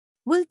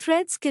Will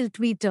Threads kill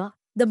Twitter?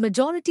 The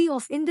majority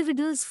of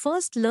individuals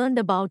first learned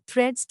about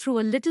Threads through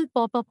a little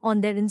pop-up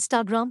on their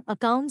Instagram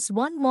accounts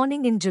one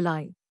morning in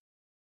July.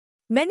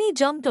 Many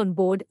jumped on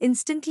board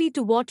instantly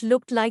to what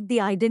looked like the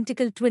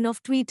identical twin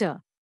of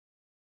Twitter.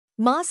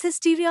 Mass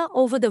hysteria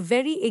over the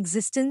very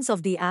existence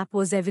of the app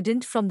was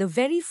evident from the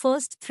very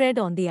first thread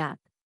on the app.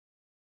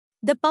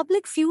 The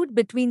public feud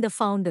between the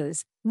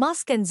founders,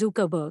 Musk and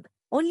Zuckerberg,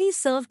 only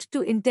served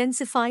to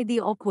intensify the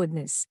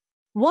awkwardness.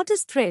 What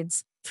is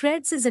Threads?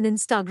 Threads is an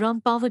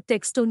Instagram-powered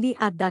text-only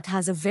app that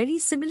has a very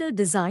similar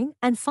design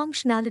and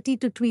functionality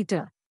to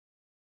Twitter.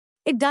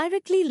 It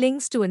directly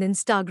links to an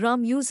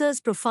Instagram user's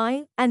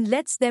profile and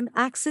lets them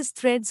access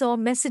threads or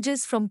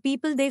messages from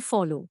people they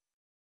follow.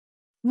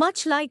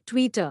 Much like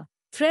Twitter,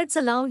 Threads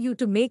allow you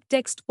to make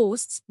text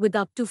posts with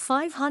up to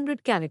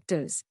 500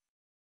 characters.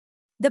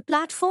 The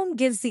platform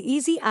gives the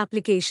easy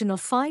application of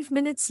 5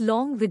 minutes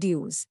long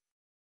videos.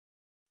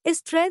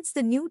 Is Threads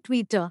the new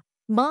Twitter?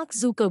 Mark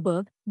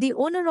Zuckerberg, the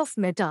owner of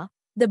Meta,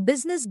 the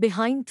business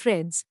behind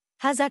Threads,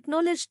 has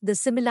acknowledged the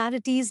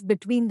similarities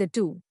between the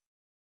two.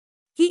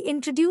 He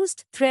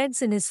introduced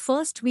Threads in his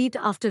first tweet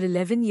after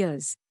 11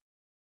 years.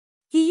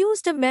 He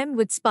used a meme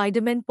with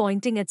Spider-Man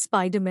pointing at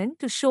Spider-Man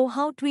to show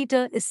how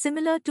Twitter is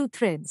similar to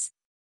Threads.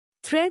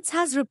 Threads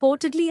has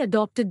reportedly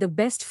adopted the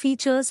best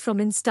features from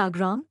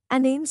Instagram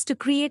and aims to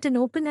create an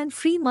open and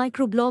free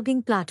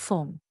microblogging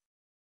platform.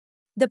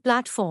 The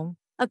platform,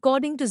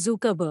 according to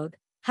Zuckerberg,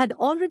 had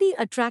already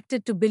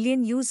attracted 2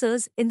 billion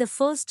users in the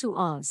first 2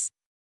 hours.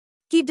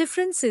 Key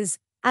differences,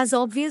 as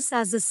obvious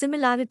as the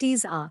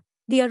similarities are,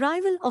 the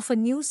arrival of a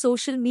new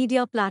social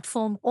media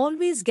platform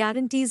always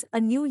guarantees a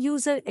new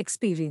user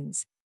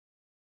experience.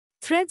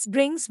 Threads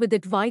brings with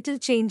it vital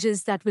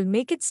changes that will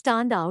make it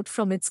stand out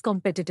from its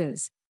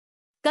competitors.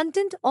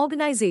 Content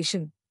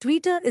organization.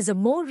 Twitter is a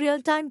more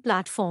real-time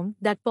platform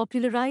that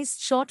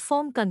popularized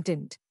short-form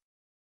content.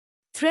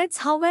 Threads,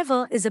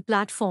 however, is a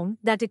platform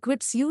that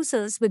equips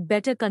users with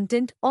better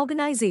content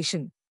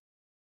organization.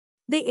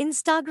 The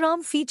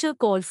Instagram feature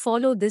called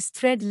Follow This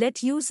Thread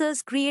let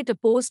users create a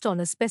post on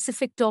a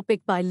specific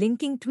topic by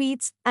linking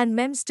tweets and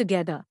memes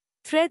together.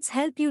 Threads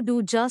help you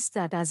do just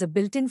that as a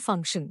built-in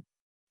function.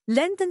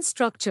 Length and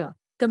structure.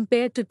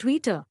 Compared to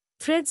Twitter,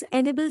 Threads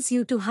enables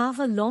you to have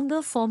a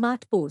longer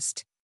format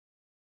post.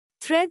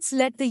 Threads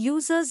let the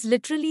users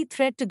literally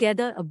thread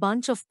together a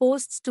bunch of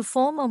posts to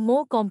form a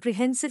more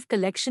comprehensive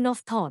collection of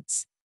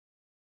thoughts.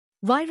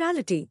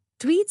 Virality.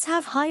 Tweets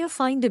have higher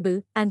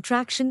findable and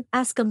traction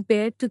as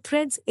compared to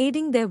Threads,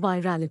 aiding their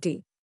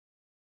virality.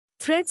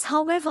 Threads,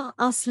 however,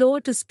 are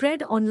slower to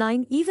spread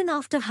online even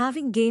after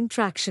having gained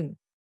traction.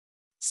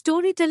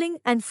 Storytelling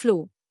and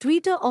flow.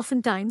 Twitter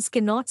oftentimes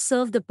cannot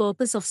serve the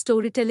purpose of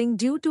storytelling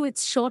due to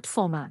its short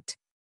format,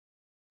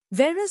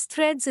 whereas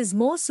Threads is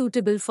more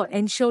suitable for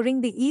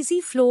ensuring the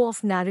easy flow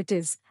of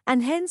narratives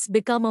and hence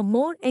become a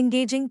more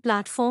engaging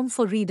platform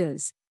for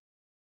readers.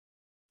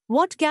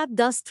 What gap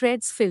does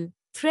Threads fill?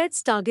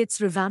 Threads targets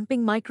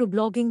revamping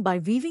microblogging by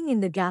weaving in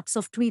the gaps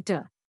of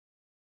Twitter.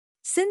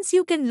 Since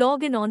you can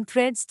log in on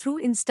Threads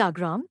through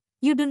Instagram,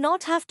 you do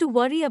not have to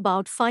worry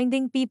about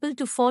finding people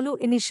to follow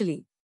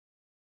initially.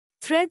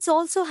 Threads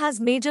also has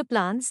major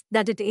plans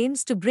that it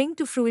aims to bring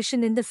to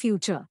fruition in the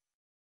future.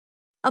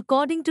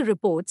 According to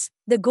reports,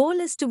 the goal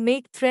is to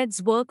make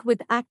Threads work with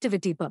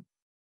ActivityPub.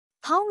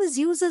 How is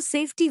user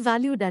safety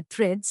valued at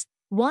Threads?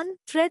 1.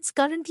 Threads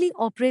currently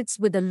operates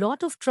with a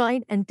lot of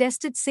tried and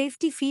tested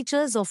safety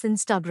features of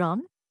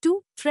Instagram.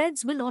 2.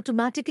 Threads will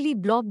automatically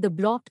block the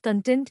blocked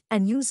content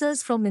and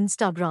users from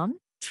Instagram.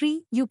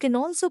 3. You can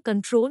also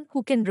control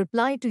who can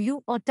reply to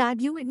you or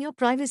tag you in your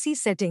privacy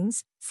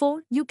settings.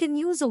 4. You can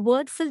use a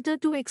word filter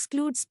to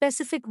exclude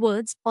specific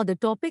words or the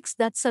topics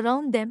that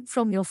surround them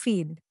from your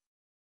feed.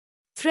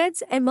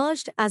 Threads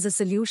emerged as a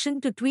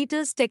solution to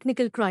Twitter's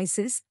technical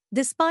crisis,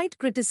 despite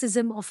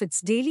criticism of its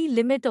daily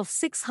limit of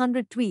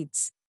 600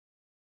 tweets.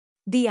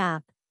 The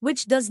app,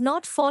 which does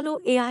not follow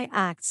AI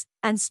acts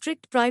and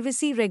strict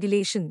privacy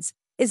regulations,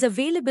 is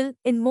available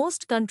in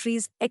most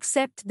countries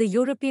except the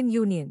European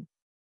Union.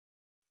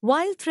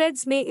 While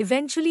Threads may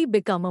eventually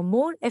become a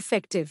more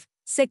effective,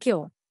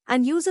 secure,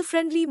 and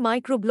user-friendly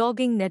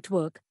microblogging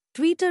network,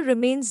 Twitter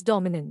remains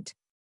dominant.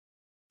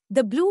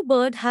 The blue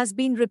bird has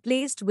been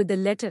replaced with the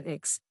letter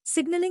X,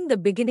 signaling the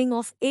beginning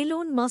of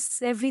Elon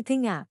Musk's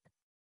Everything app.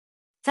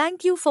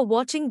 Thank you for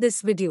watching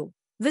this video.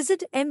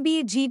 Visit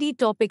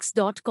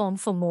mbagdtopics.com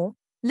for more.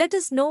 Let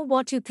us know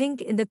what you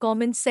think in the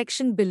comments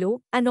section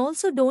below, and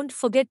also don't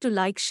forget to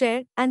like,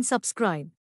 share, and subscribe.